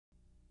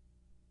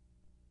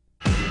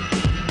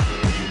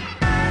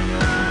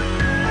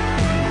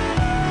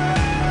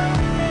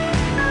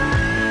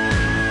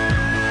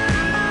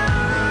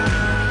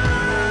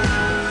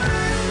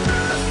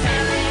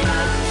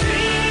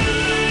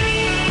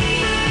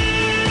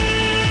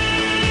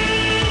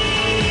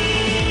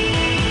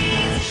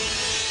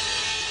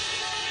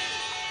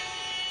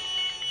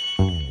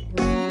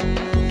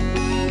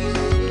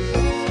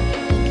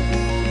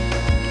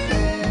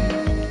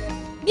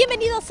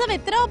a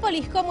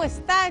Metrópolis, ¿cómo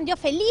están? Yo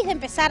feliz de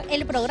empezar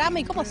el programa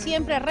y como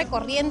siempre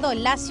recorriendo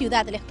la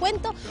ciudad. Les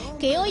cuento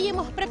que hoy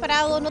hemos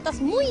preparado notas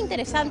muy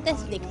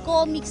interesantes de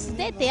cómics,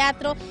 de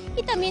teatro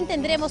y también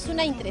tendremos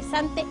una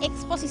interesante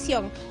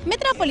exposición.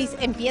 Metrópolis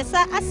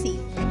empieza así.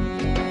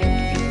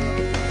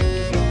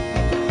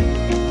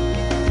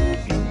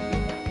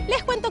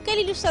 Les cuento que el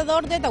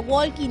ilustrador de The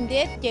Walking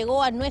Dead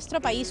llegó a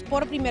nuestro país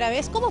por primera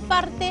vez como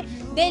parte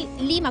del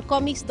Lima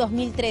Comics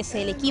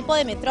 2013. El equipo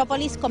de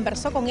Metrópolis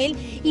conversó con él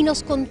y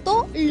nos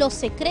contó los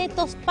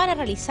secretos para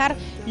realizar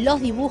los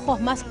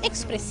dibujos más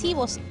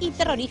expresivos y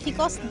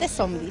terroríficos de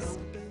zombies.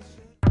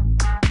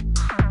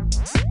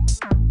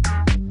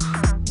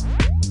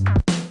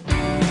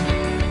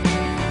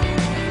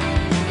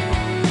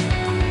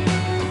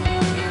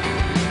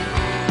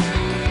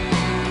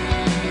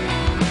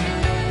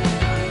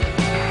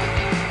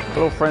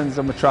 Hello friends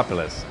of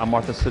Metrópolis, I'm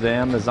Arthur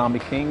Sudan, the Zombie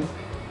King,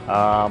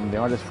 the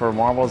artist for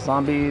Marvel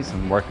Zombies.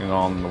 I'm working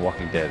on The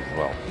Walking Dead as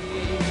well.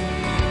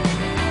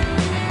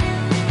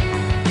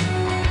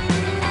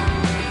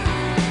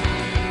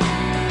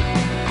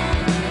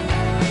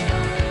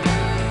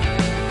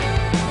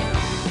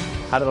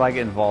 How did I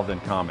get involved in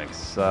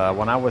comics?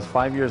 When I was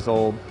 5 years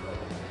old,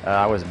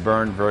 I was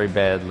burned very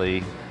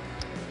badly.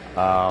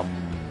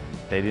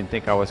 They didn't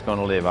think I was going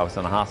to live. I was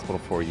in a hospital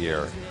for a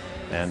year.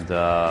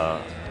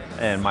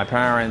 And my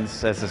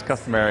parents, as is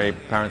customary,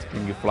 parents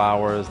bring you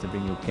flowers, they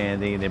bring you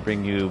candy, they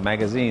bring you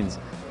magazines.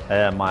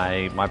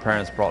 My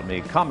parents brought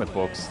me comic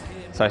books,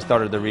 so I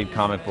started to read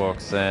comic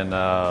books. And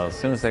as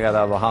soon as I got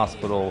out of the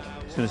hospital,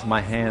 as soon as my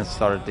hands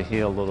started to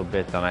heal a little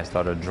bit, then I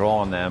started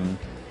drawing them.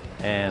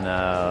 And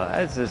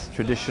as is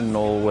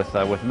traditional with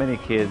many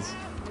kids,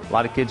 a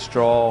lot of kids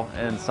draw,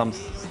 and some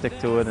stick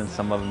to it, and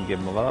some of them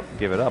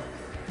give it up.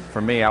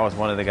 For me, I was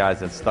one of the guys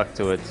that stuck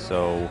to it.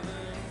 So.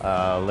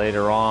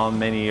 Later on,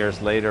 many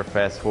years later,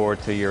 fast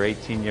forward to you're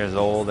 18 years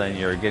old and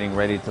you're getting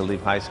ready to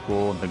leave high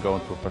school and to go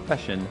into a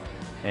profession,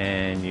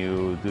 and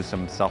you do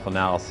some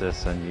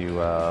self-analysis and you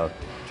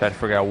try to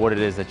figure out what it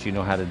is that you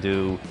know how to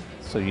do,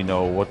 so you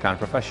know what kind of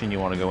profession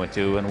you want to go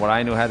into. And what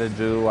I knew how to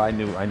do, I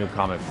knew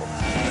comic books.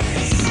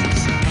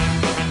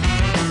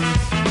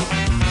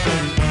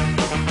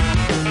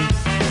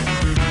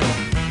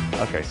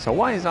 Okay, so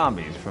why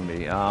zombies for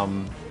me?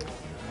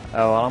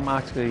 Well, I'm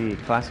actually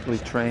classically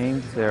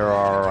trained. There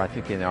are, I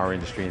think in our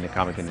industry, in the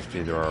comic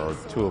industry, there are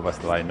two of us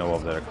that I know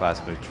of that are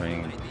classically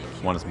trained.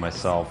 One is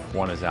myself,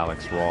 one is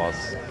Alex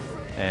Ross.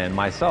 And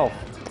myself,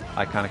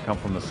 I kind of come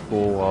from the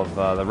school of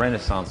the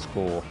Renaissance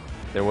school.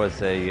 There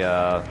was in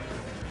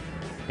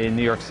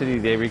New York City,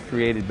 they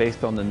recreated,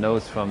 based on the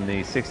notes from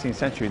the 16th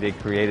century, they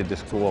created the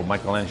school of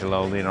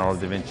Michelangelo, Leonardo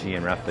da Vinci,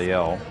 and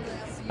Raphael.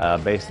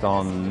 Based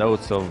on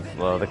notes of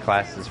the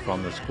classes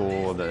from the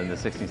school in the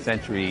 16th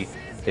century,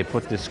 they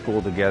put this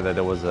school together.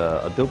 There was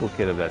a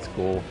duplicate of that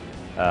school.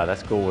 That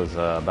school was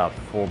about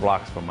 4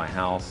 blocks from my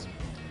house.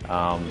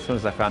 As soon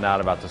as I found out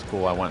about the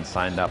school, I went and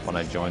signed up when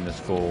I joined the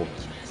school.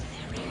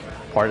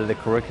 Part of the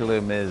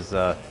curriculum is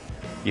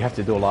you have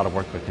to do a lot of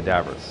work with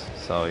cadavers.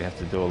 So you have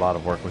to do a lot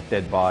of work with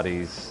dead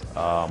bodies.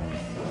 At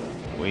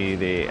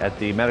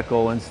the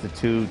medical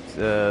institute,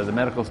 the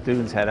medical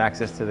students had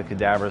access to the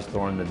cadavers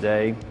during the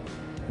day.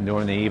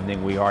 During the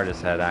evening, we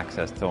artists had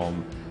access to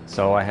them.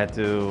 So I had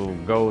to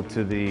go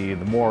to the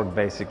morgue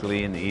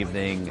basically in the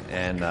evening,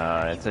 and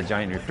it's a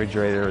giant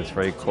refrigerator. It's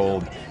very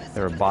cold.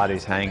 There are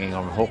bodies hanging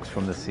on hooks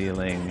from the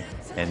ceiling,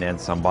 and then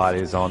some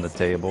bodies on the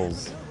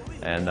tables.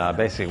 And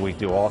basically we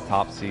do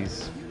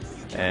autopsies.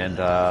 And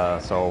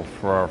so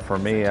for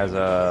me as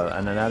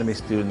an anatomy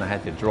student, I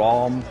had to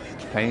draw them,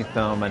 paint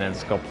them, and then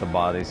sculpt the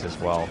bodies as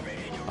well.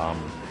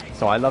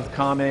 So I loved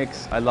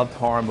comics, I loved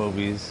horror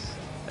movies,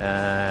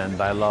 and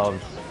I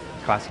loved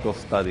classical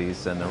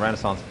studies and the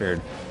Renaissance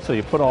period. So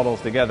you put all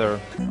those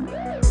together.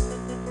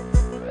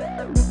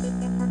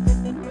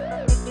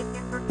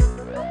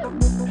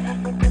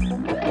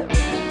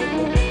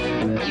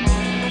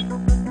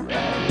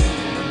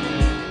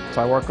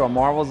 So I work on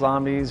Marvel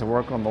Zombies, I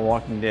work on The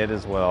Walking Dead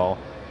as well.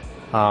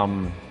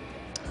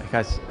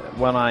 Because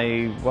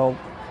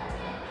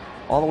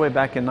all the way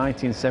back in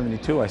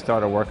 1972, I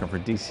started working for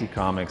DC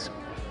Comics.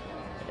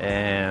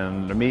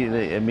 And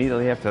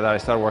immediately after that, I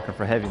started working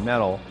for Heavy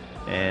Metal.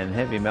 And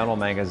Heavy Metal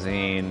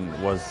magazine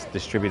was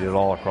distributed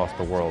all across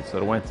the world. So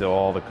it went to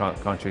all the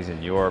countries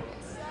in Europe.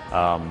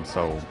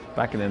 So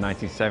back in the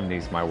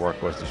 1970s, my work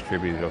was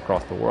distributed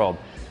across the world.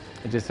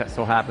 It just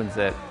so happens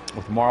that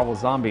with Marvel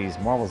Zombies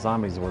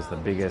was the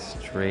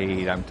biggest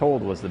trade, I'm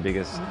told was the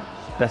biggest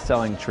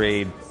best-selling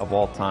trade of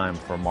all time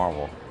for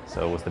Marvel.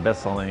 So it was the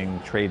best-selling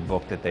trade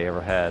book that they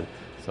ever had.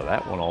 So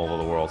that went all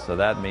over the world. So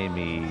that made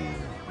me,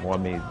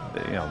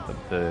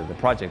 the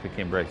project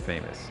became very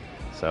famous.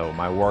 So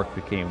my work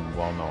became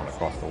well known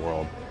across the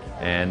world.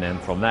 And then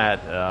from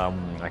that,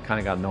 I kind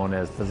of got known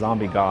as the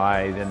Zombie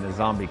Guy, then the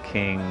Zombie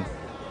King.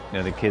 You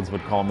know, the kids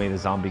would call me the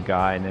Zombie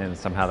Guy, and then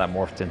somehow that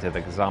morphed into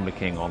the Zombie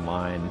King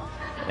online.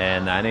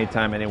 And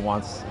anytime anybody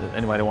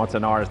wants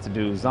an artist to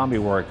do zombie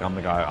work, I'm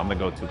the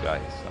go-to guy.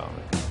 So.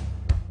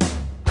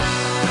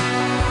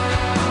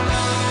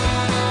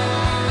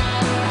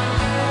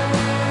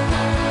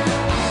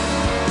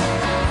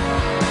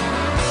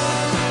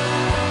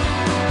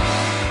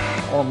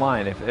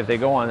 online. If they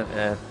go on,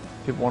 if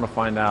people want to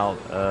find out,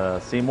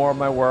 see more of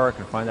my work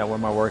and find out where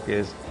my work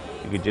is,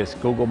 you could just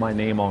Google my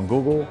name on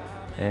Google,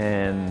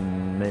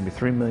 and maybe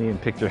 3 million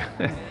pictures,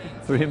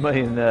 3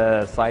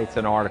 million sites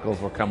and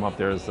articles will come up.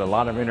 There's a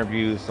lot of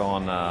interviews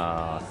on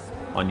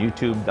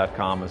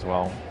YouTube.com as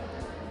well.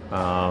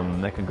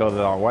 They can go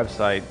to our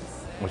website,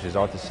 which is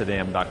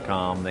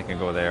arthursadam.com. They can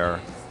go there,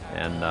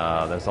 and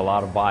there's a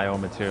lot of bio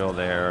material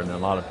there and a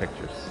lot of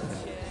pictures.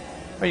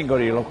 Or you can go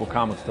to your local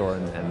comic store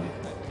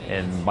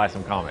and buy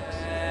some comics.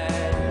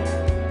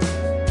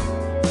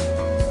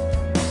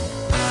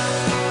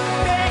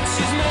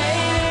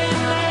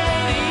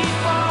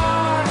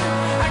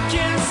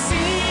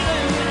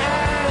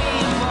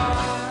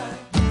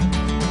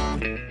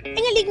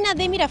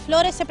 De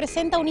Miraflores se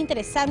presenta una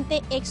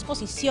interesante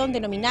exposición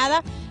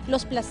denominada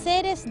Los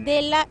placeres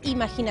de la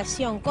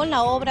imaginación, con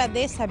la obra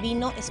de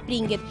Sabino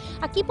Springet.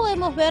 Aquí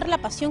podemos ver la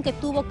pasión que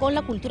tuvo con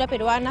la cultura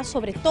peruana,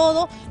 sobre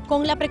todo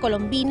con la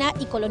precolombina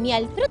y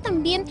colonial, pero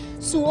también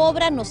su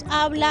obra nos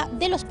habla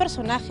de los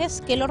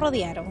personajes que lo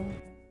rodearon.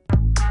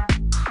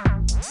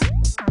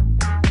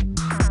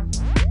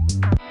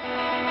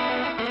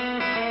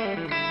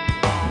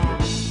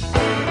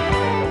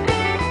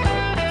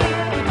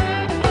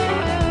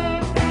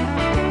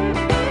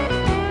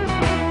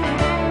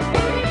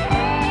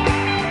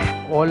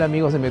 Hola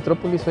amigos de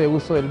Metrópolis, soy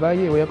Augusto del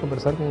Valle y voy a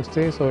conversar con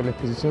ustedes sobre la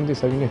exposición de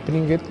Sabino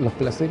Springet, Los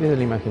placeres de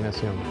la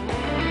imaginación.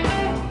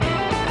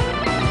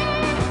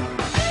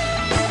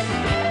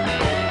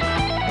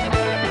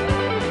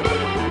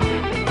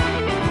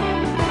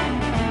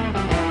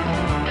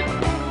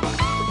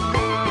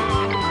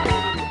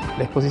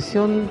 La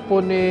exposición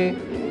pone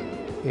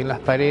en las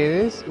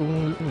paredes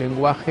un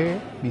lenguaje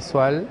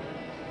visual,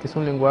 que es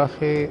un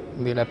lenguaje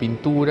de la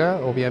pintura,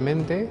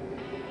 obviamente,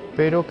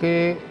 pero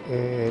que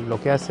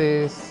lo que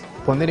hace es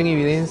poner en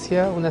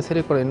evidencia una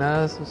serie de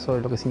coordenadas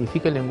sobre lo que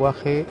significa el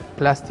lenguaje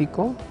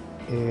plástico,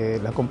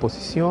 la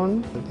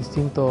composición,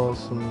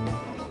 distintos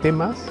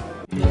temas.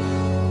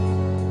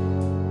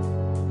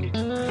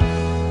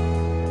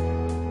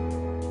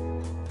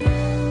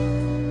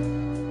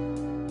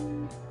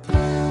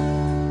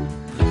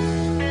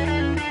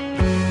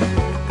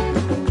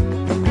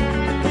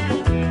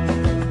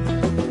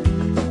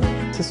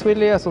 Se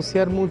suele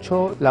asociar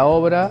mucho la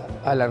obra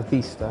al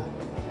artista.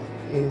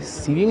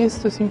 Si bien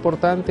esto es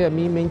importante, a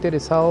mí me ha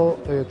interesado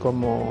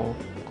como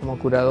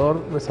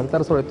curador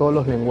resaltar sobre todo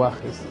los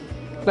lenguajes.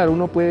 Claro,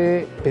 uno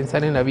puede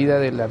pensar en la vida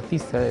del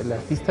artista. El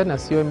artista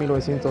nació en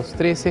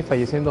 1913,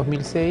 falleció en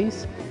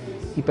 2006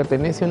 y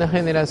pertenece a una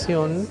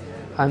generación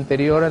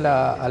anterior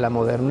a la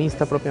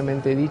modernista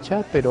propiamente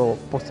dicha, pero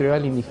posterior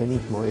al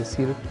indigenismo, es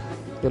decir,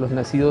 de los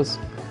nacidos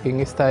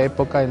en esta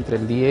época entre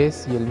el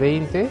 10 y el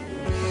 20.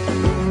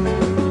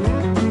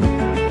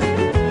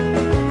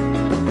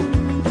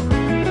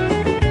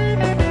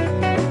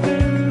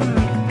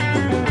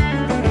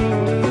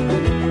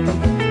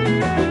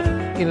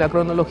 En la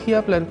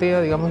cronología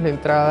plantea, digamos, la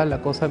entrada,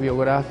 la cosa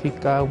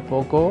biográfica un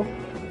poco,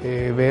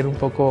 ver un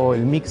poco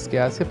el mix que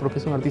hace, porque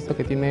es un artista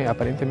que tiene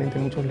aparentemente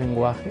muchos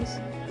lenguajes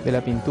de la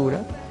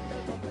pintura,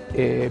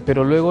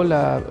 pero luego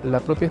la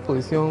propia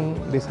exposición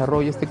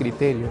desarrolla este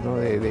criterio, ¿no?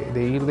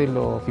 de ir de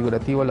lo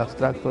figurativo al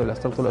abstracto, del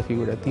abstracto a lo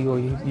figurativo,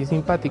 y es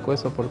simpático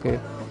eso, porque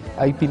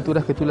hay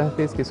pinturas que tú las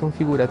ves que son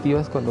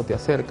figurativas cuando te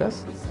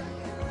acercas,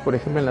 por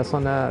ejemplo en la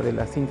zona de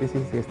la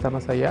síntesis que está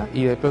más allá,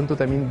 y de pronto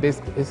también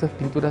ves esas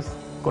pinturas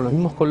con los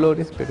mismos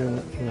colores pero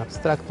en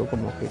abstracto,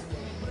 como que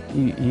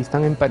y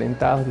están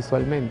emparentados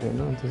visualmente,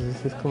 ¿no? Entonces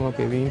es como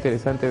que bien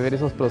interesante ver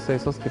esos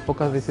procesos que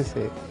pocas veces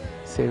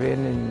se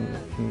ven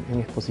en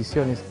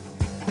exposiciones.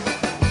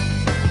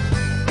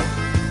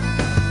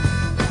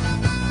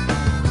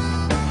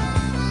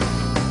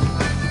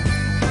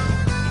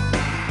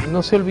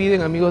 No se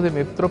olviden, amigos de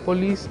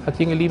Metrópolis,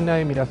 aquí en el himno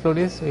de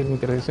Miraflores, en la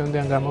intersección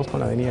de Angamos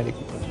con la avenida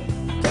Arequipa.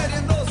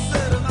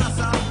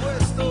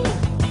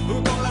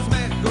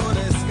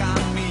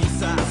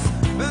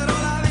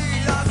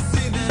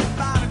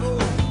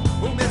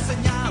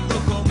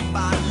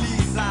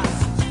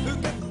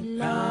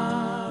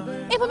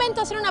 Es momento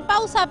de hacer una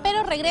pausa,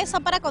 pero regreso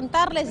para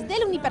contarles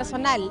del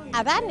unipersonal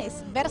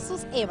Adanes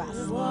versus Evas.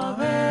 A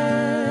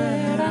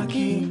ver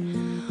aquí,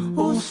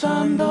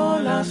 usando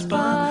las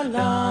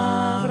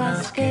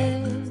palabras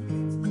que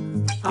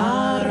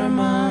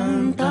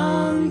arman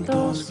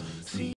tantos